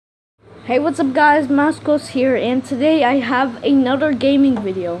Hey, what's up guys, Mascos here, and today I have another gaming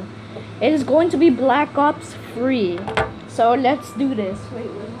video. It is going to be Black Ops 3. So let's do this. Wait,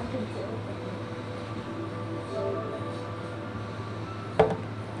 where's my controller?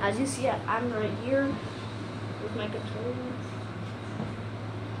 As you see, I'm right here with my controller.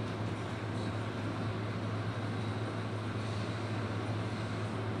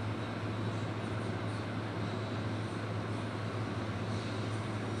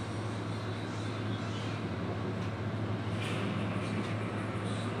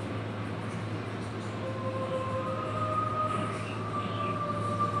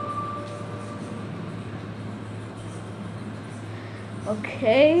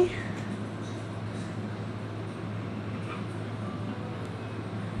 Okay.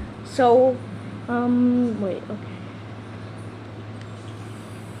 So, wait, okay.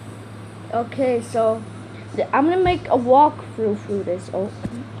 Okay, so I'm gonna make a walkthrough through this. Oh,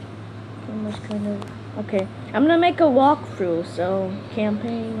 almost kind of. Okay, I'm gonna make a walkthrough. So,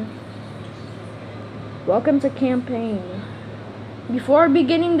 campaign. Welcome to campaign. Before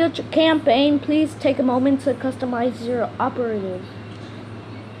beginning the campaign, please take a moment to customize your operative.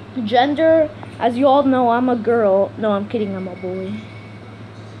 Gender, as you all know, I'm a girl. No, I'm kidding, I'm a boy.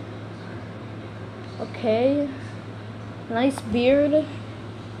 Okay. Nice beard.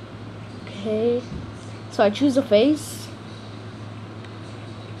 Okay. So I choose a face.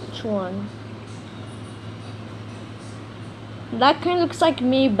 Which one? That kind of looks like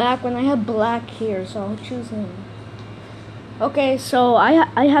me back when I had black hair, so I'll choose him. Okay, so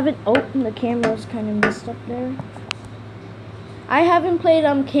I haven't opened the camera's kind of messed up there. I haven't played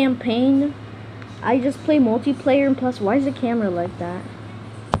campaign. I just play multiplayer, and plus, why is the camera like that?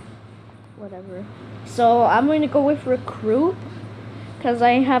 Whatever. So I'm going to go with recruit because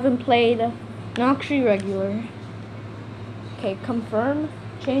I haven't played Noxy regular. Okay, confirm.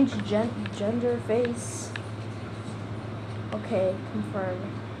 Change gender face. Okay, confirm.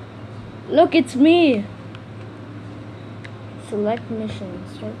 Look, it's me. Select mission.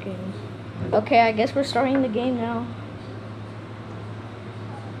 Start game. Okay, I guess we're starting the game now.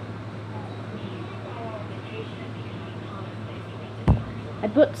 I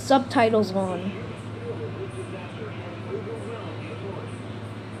put subtitles on.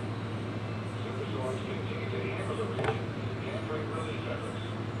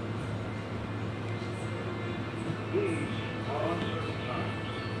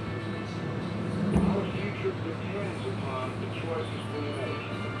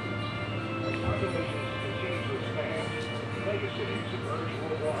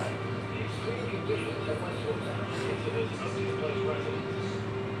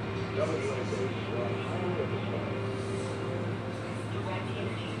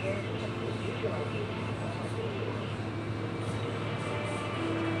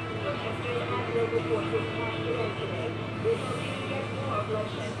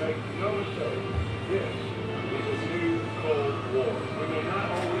 Make no mistake, this is a new Cold War. We may not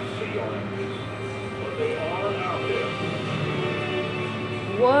always see our enemies, but they are out there.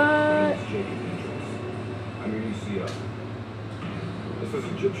 What? I'm your ECO. This is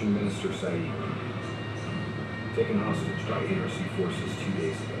Egyptian Minister Saeed, taken hostage by NRC forces 2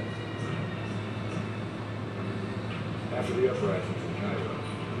 days ago. After the uprisings in Cairo,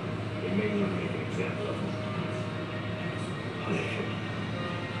 they may want to make an example of him. Punish him.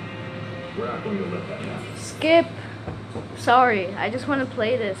 We're not going to let that happen. Skip. Sorry, I just want to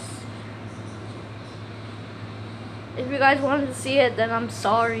play this. If you guys wanted to see it, then I'm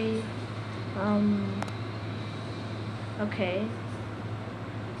sorry. Okay.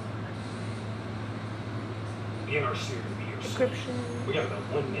 The NRC are going to be here soon. Encryption. We got about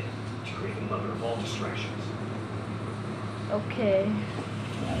 1 minute to create the mother of all distractions. Okay.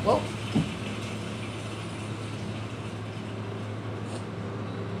 Whoa.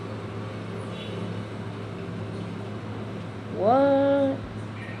 What?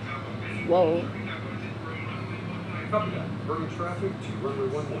 Whoa. Copy that. Burning traffic to runway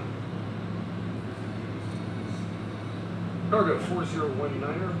 11. Cargo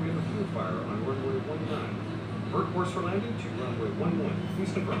 4019er, we have a fuel fire on runway 19. Bird course for landing to runway 11.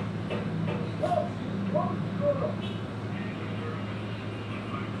 Please confirm.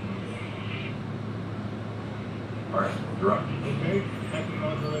 Alright, you're up. Okay, active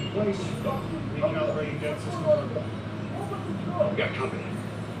module in place. Recalibrating dead system. We got company.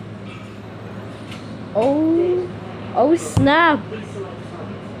 Oh. Oh snap.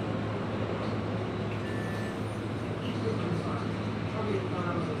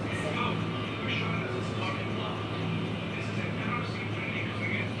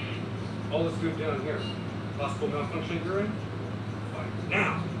 All is good down here. Possible malfunction, you're in?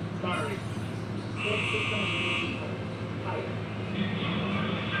 Now! Firing.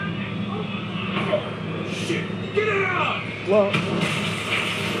 Shit! Get it out! Whoa.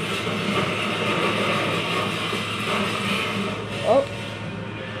 Oh.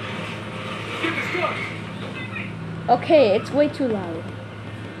 Get this gun! Okay, it's way too loud.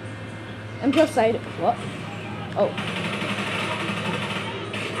 And plus I... What? Oh.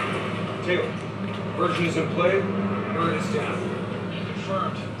 Taylor, version is in play. Bird is down.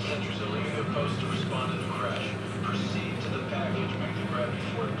 Confirmed. Sentries are leaving their post to respond to the crash. Proceed to the package. Make the grab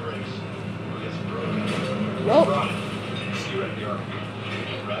before it breaks. We'll get some broken. Whoa. Roger. See you at the RP.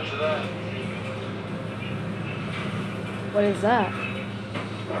 Roger that. What is that?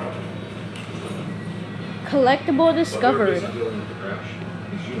 Collectible discovered. While we're busy dealing with the crash,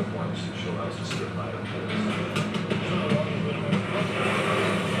 these uniforms show us to skip by unnoticed.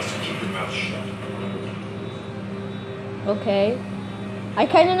 So keep your mouth shut. Okay. I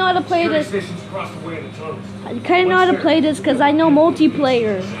kind of know how to play Security this. stations across the way in the tunnels. I kind of know how to play this because I know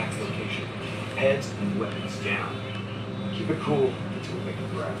multiplayer. Exact location. Heads and weapons down. Keep it cool until we make a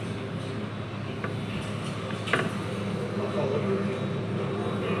grab.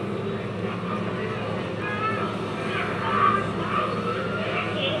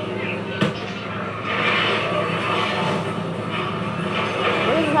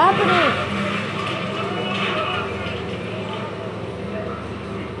 What is happening?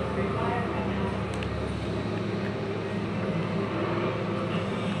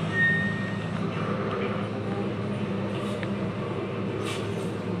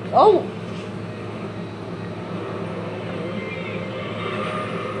 Oh!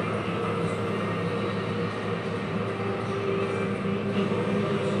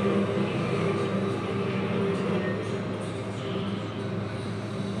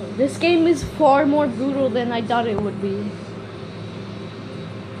 This game is far more brutal than I thought it would be.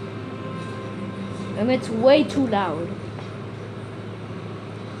 And it's way too loud.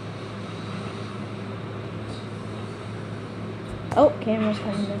 Oh, camera's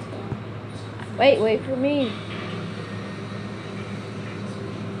kind of messed up. Wait for me.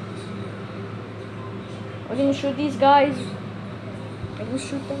 We're gonna shoot these guys. I can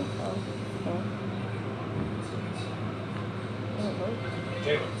shoot them. Oh, no.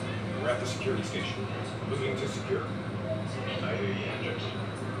 Taylor, we're at the security station. Moving to secure. I hear you, Hendricks.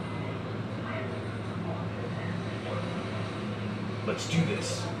 Let's do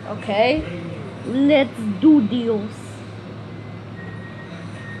this. Okay, let's do deals.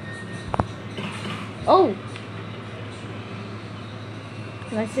 Oh,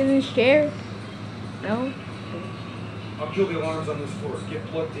 can I sit in this chair? No. I'll kill the alarms on this floor. Get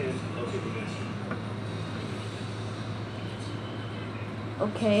plugged in. Locate the minister.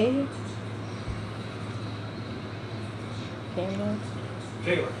 Okay. Camera.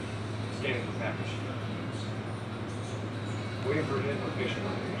 Taylor, scanning the package. Waiting for identification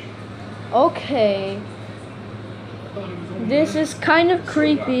notification. Okay. This is kind of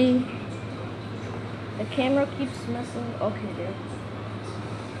creepy. The camera keeps messing. Okay, there.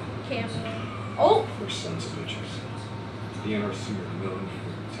 Camera. Oh! We're sons of bitches. The NRC are known for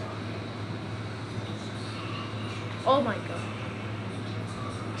brutality. Oh my god.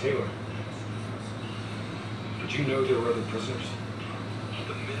 Taylor, did you know there were other prisoners?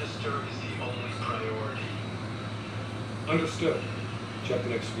 The minister is the only priority. Understood. Check the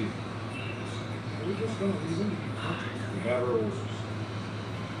next feed. We just don't even. We have our orders.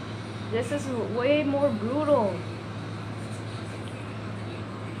 This is way more brutal.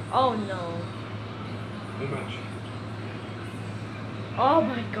 Oh no. No match. Oh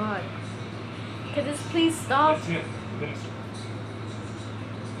my god. Can this please stop? That's him, the minister.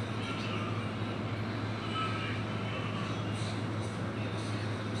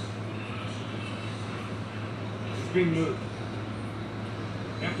 He's being moved.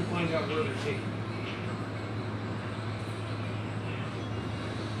 We have to find out where they're taking him.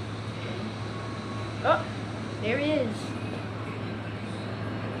 Oh, there he is.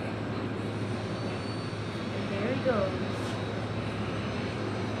 And there he goes.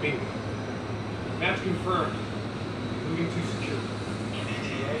 Bingo. Match confirmed. Moving to secure.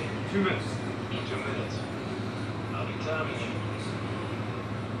 ETA? 2 minutes. 2 minutes. I'll be timing you.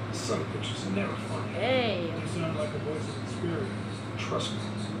 The son of a bitch is never fun. Hey. You sound like a voice of experience. Trust me.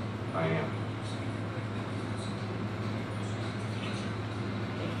 I am.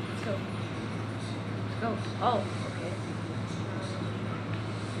 Let's go. Let's go. Oh, okay.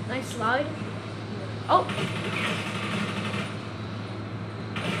 Nice slide. Oh.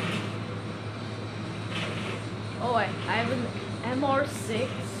 Oh, I have an MR6.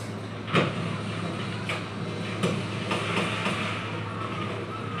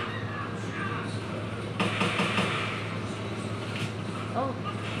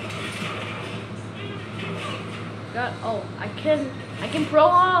 God, oh, I can pro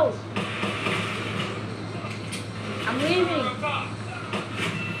out. I'm leaving.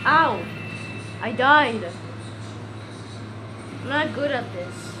 Ow, I died. I'm not good at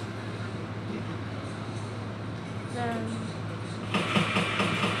this. Then.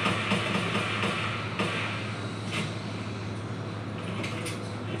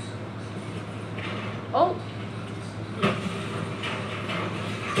 Oh.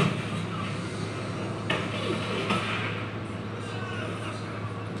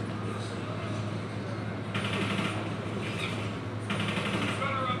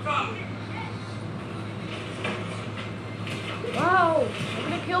 Wow, they're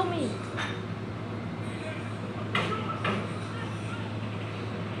gonna kill me.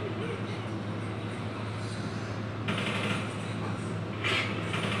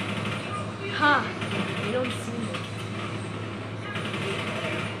 Ha, you don't see me.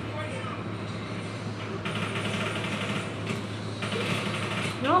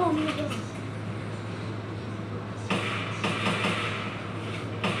 No, no, no.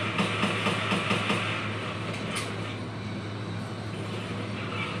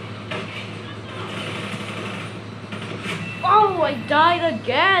 Oh, I died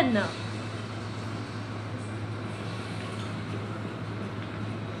again.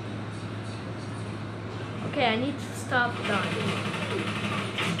 Okay, I need to stop dying.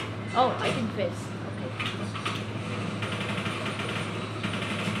 Oh, I can fist. Okay.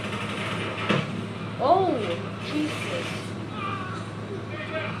 Oh, Jesus.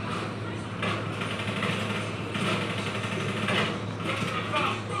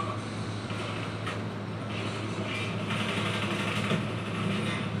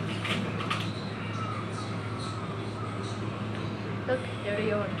 Look, there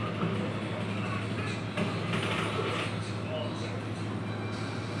they are.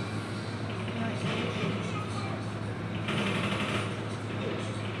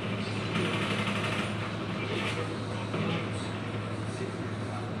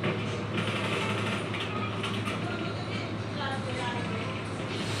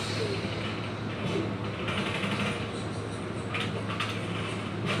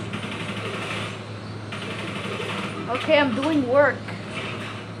 Okay, I'm doing work.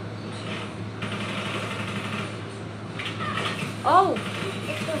 Oh,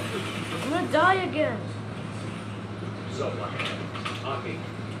 I'm gonna die again. So, on me.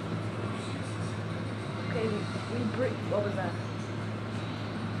 Okay, what was that?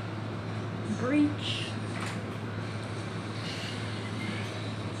 Breach.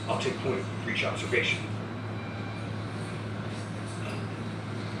 I'll take point. Breach observation.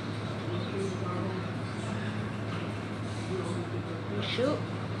 Shoot.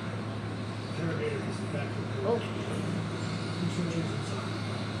 Oh.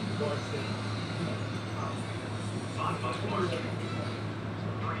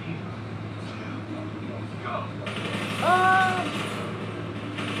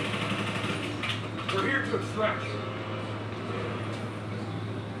 We're here to extract you.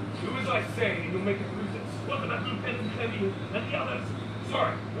 Do as I say, and you'll make it through this. What about Lieutenant Clemmie and the others?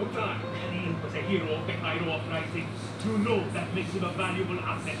 Sorry, no time. Clemmie was a hero of the Cairo uprising. You know that makes him a valuable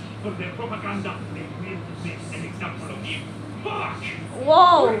asset for their propaganda. They will make an example of him. Fuck!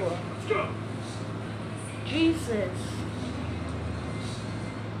 Whoa! Let's go! Jesus.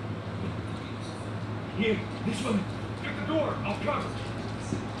 Here, this one. Get the door. I'll cover.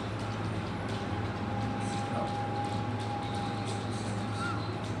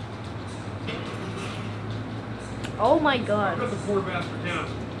 Oh my Cut god. the poor bastard down.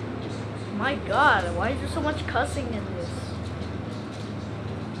 My god, why is there so much cussing in this?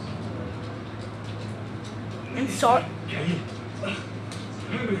 And sorry.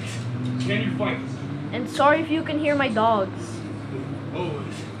 Can you fight? And sorry if you can hear my dogs. We'll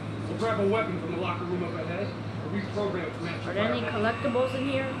grab a weapon from the locker room up ahead. Or reprogram it to match Are your there any fire. collectibles in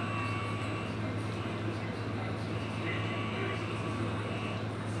here?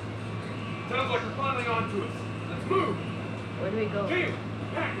 Sounds like you're finally on to us. Let's move. Where do we go? Team,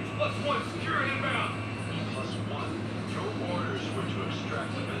 package +1, secure and inbound. +1. Your orders were to extract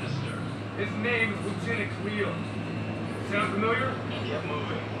the minister. His name is Lieutenant Cleo. Sound familiar? Get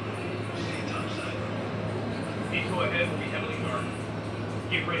moving. Stay topside. Depot ahead will be heavily guarded.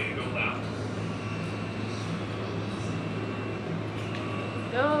 Get ready to go loud.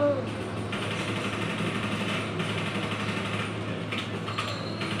 Go.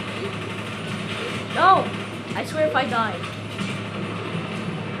 No! I swear if I die.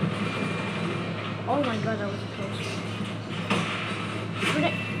 Oh my god, that was a close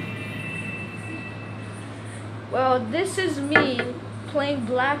one. Well, this is me playing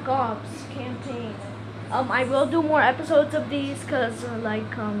Black Ops campaign. I will do more episodes of these, cause I'm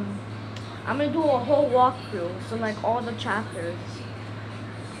gonna do a whole walkthrough, so like all the chapters.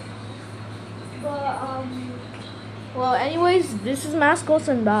 But well, anyways, this is Mascos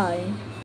and bye.